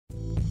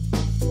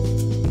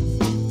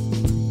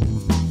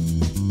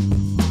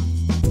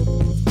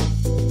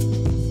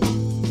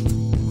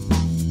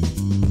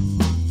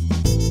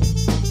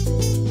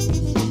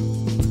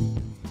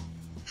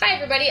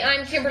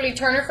Kimberly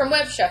Turner from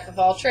Web Chef of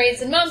All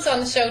Trades, and Mom's on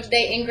the show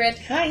today, Ingrid.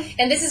 Hi.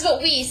 And this is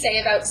what we say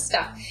about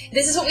stuff.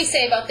 This is what we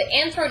say about the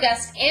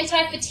Anthrodesk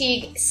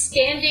Anti-Fatigue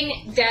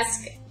Standing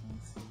Desk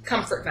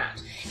Comfort Mat.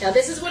 Now,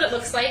 this is what it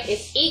looks like.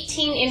 It's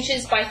 18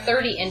 inches by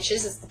 30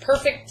 inches. It's the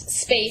perfect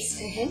space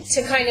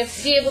to kind of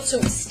be able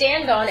to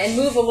stand on and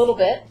move a little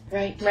bit.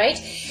 Right. Right?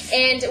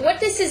 And what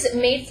this is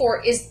made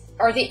for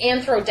are the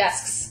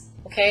Anthrodesks.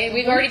 Okay,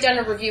 we've already done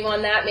a review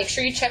on that. Make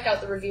sure you check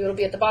out the review. It'll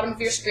be at the bottom of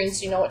your screen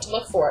so you know what to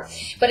look for.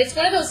 But it's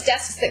one of those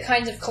desks that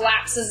kind of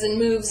collapses and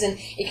moves, and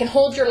it can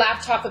hold your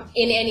laptop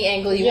in any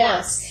angle you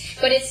want.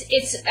 But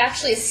it's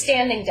actually a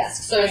standing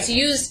desk, so it's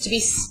used to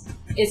be.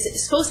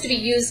 It's supposed to be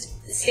used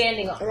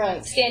standing on.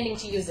 Right. Standing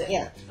to use it.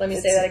 Yeah. Let me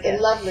say that again. It's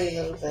a lovely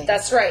little thing.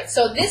 That's right.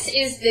 So this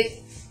is the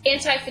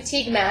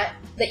anti-fatigue mat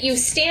that you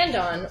stand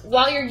on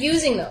while you're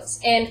using those.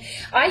 And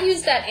I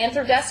use that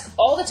Anthrodesk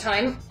all the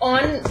time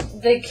on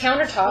the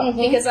countertop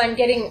because I'm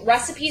getting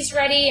recipes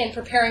ready and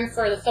preparing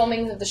for the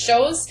filming of the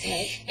shows.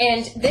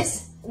 And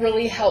this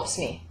really helps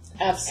me.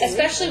 Absolutely.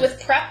 Especially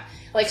with prep,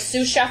 like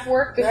sous chef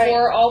work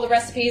before all the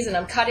recipes, and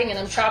I'm cutting and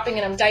I'm chopping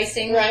and I'm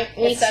dicing,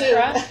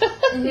 etc.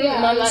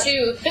 Mom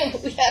too.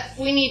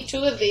 We need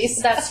 2 of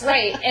these. That's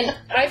right. And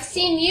I've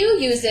seen you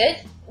use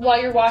it while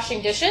you're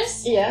washing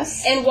dishes.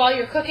 Yes. And while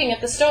you're cooking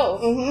at the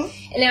stove.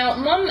 Now,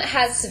 Mom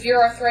has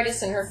severe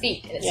arthritis in her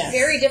feet, and it's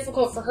very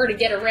difficult for her to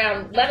get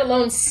around, let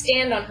alone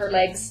stand on her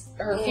legs,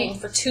 her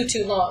feet for too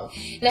long.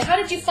 Now, how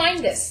did you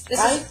find this?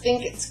 I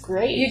think it's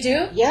great. You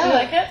do? Yeah. You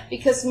like it?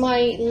 Because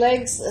my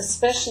legs,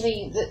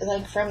 especially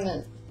like from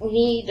the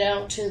knee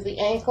down to the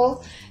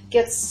ankle,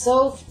 gets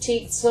so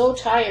fatigued, so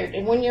tired.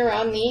 And when you're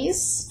on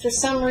these, for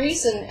some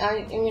reason,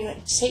 I mean,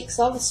 it takes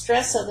all the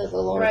stress out of the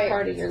lower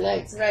part of your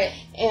legs. Right.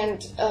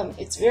 And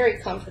it's very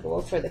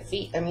comfortable for the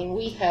feet. I mean,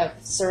 we have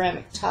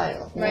ceramic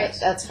tile. Right.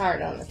 That's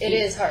hard on the feet. It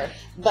is hard.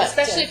 But,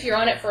 especially if you're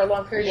on it for a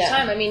long period of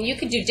time. I mean, you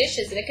could do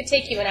dishes, and it could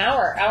take you an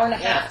hour and a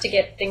half to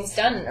get things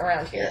done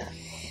around here.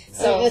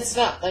 So I mean, it's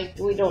not like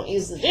we don't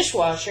use the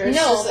dishwasher. It's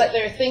no, just but that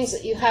there are things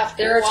that you have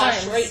to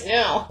wash right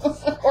now.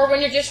 Or when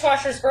your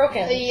dishwasher's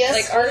broken. Yes,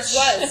 like ours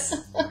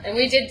was. And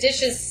we did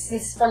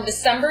dishes from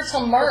December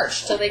till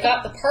March till they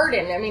got the part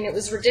in. I mean, it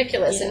was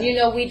ridiculous. And you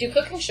know, we do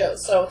cooking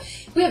shows, so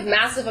we have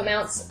massive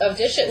amounts of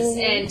dishes.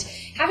 And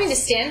having to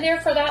stand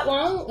there for that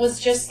long was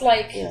just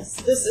like... Yes,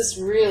 this is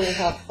really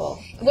helpful.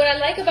 What I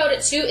like about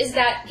it, too, is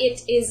that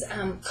it is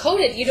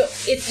coated.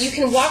 You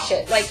can wash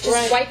it, like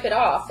just wipe it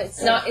off.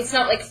 It's not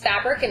like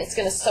fabric, and it's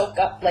going to soak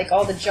up like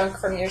all the junk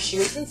from your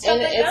shoes and stuff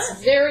like that. And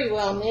it's very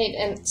well made.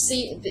 And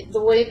see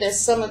the way that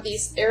some of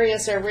these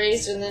areas are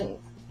raised, and then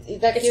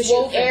that gives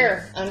you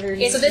air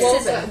underneath. So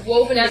this is a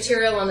woven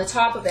material on the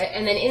top of it,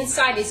 and then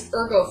inside is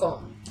ergo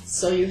foam.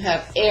 So you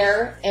have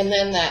air and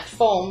then that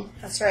foam.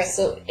 That's right.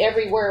 So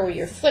everywhere where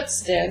your foot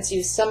stands,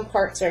 some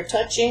parts are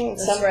touching,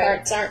 some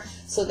parts aren't.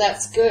 So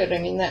that's good. I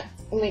mean, that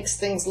makes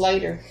things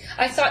lighter.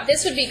 I thought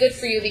this would be good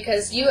for you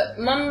because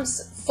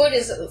Mom's foot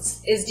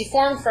is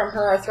deformed from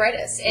her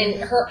arthritis, and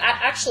her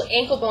actual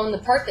ankle bone, the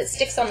part that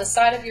sticks on the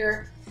side of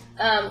your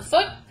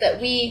foot that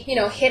we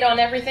hit on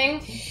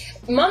everything,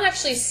 Mom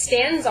actually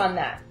stands on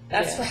that.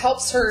 That's what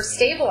helps her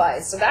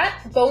stabilize. So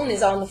that bone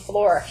is on the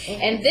floor,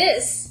 and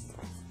this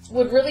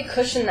would really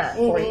cushion that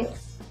for you.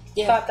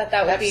 Thought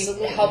that would be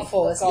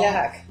helpful as all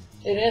heck.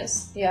 It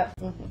is. Yeah.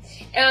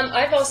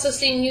 I've also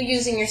seen you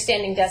using your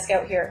standing desk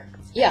out here.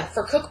 Yeah.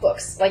 For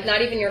cookbooks, like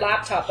not even your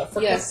laptop, but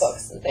for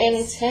cookbooks and things. And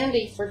it's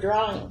handy for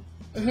drawing.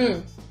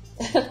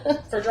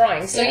 For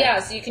drawing. So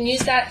so you can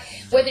use that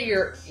whether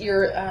you're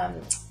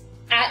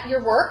at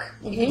your work.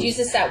 You could use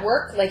this at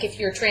work, like if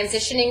you're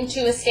transitioning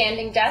to a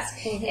standing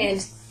desk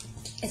and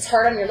it's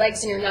hard on your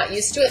legs and you're not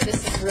used to it.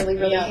 This is really,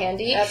 really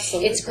handy.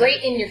 Absolutely. It's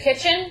great in your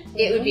kitchen.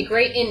 It would be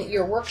great in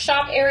your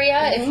workshop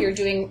area if you're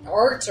doing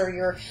art or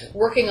you're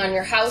working on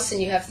your house and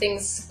you have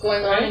things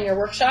going on in your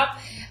workshop.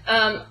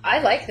 I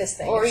like this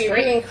thing. Or you're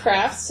doing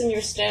crafts and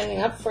you're standing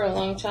up for a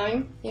long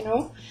time,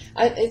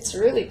 it's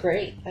really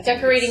great.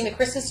 Decorating the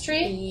Christmas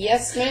tree?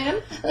 Yes,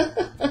 ma'am.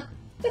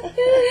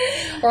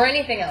 Or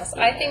anything else.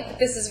 I think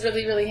this is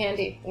really, really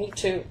handy. Me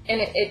too.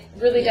 And it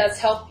really does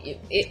help you.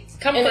 It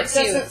comforts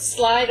you. And it doesn't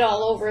slide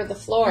all over the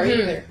floor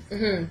either.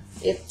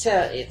 It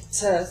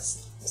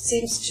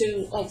seems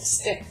to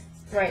stick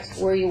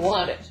where you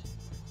want it.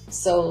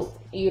 So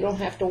you don't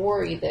have to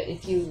worry that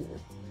if you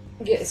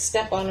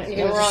step on it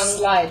in the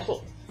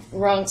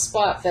wrong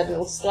spot, that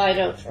it'll slide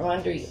out from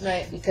under you.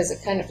 Right. Because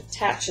it kind of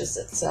attaches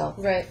itself.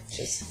 Right. Which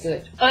is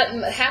good.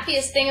 The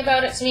happiest thing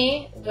about it to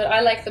me, what I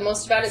like the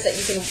most about it, is that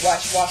you can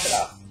wash it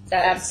off.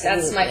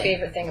 That's my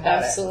favorite thing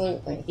about it.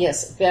 Absolutely.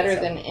 Yes, better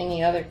than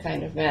any other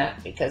kind of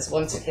mat, because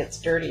once it gets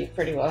dirty, you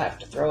pretty well have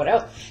to throw it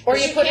out. Or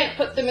you can't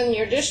put them in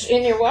your washing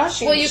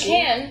machine. Well, you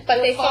can,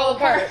 but they fall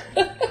apart.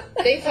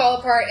 They fall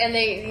apart, and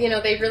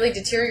they really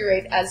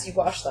deteriorate as you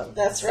wash them.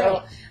 That's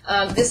right.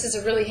 So this is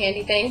a really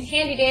handy thing.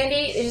 Handy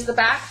dandy is the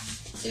back.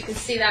 So you can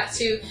see that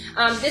too.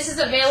 This is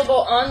available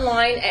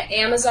online at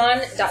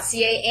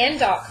Amazon.ca and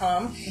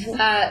 .com.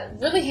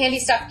 Really handy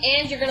stuff,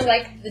 and you're going to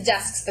like the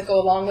desks that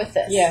go along with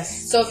this.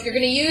 Yes. So if you're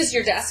going to use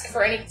your desk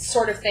for any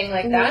sort of thing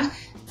like that,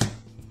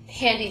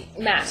 handy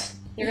mat.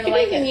 You're going to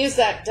like it. You can use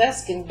that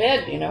desk in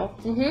bed, you know.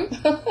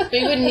 But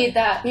you wouldn't need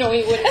that. No,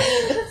 you wouldn't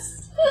need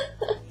this.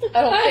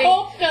 I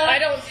hope not. I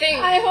don't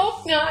think. I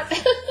hope not.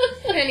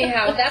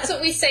 Anyhow, that's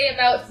what we say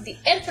about the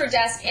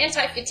Anthrodesk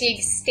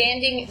anti-fatigue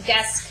standing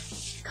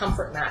desk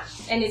comfort mat,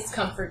 and it's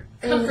comforting.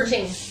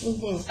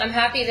 I'm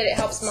happy that it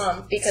helps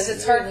Mom because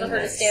it's hard for her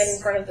to stand in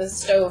front of the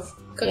stove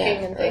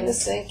cooking and things. The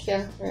sink,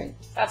 right.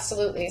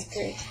 Absolutely, it's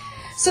great.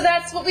 So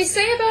that's what we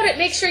say about it.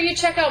 Make sure you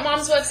check out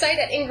Mom's website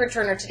at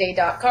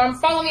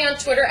IngridTurnerToday.com. Follow me on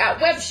Twitter at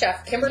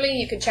WebChefKimberly.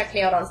 You can check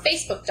me out on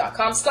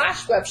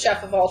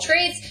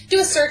Facebook.com/WebChefOfAllTrades. Do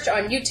a search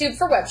on YouTube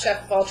for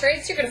WebChef of All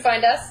Trades. You're going to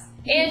find us.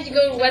 And you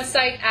go to the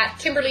website at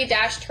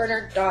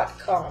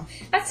Kimberly-Turner.com.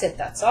 That's it.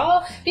 That's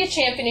all. Be a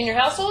champion in your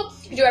household.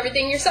 You do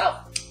everything yourself.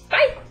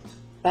 Bye.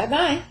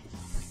 Bye-bye.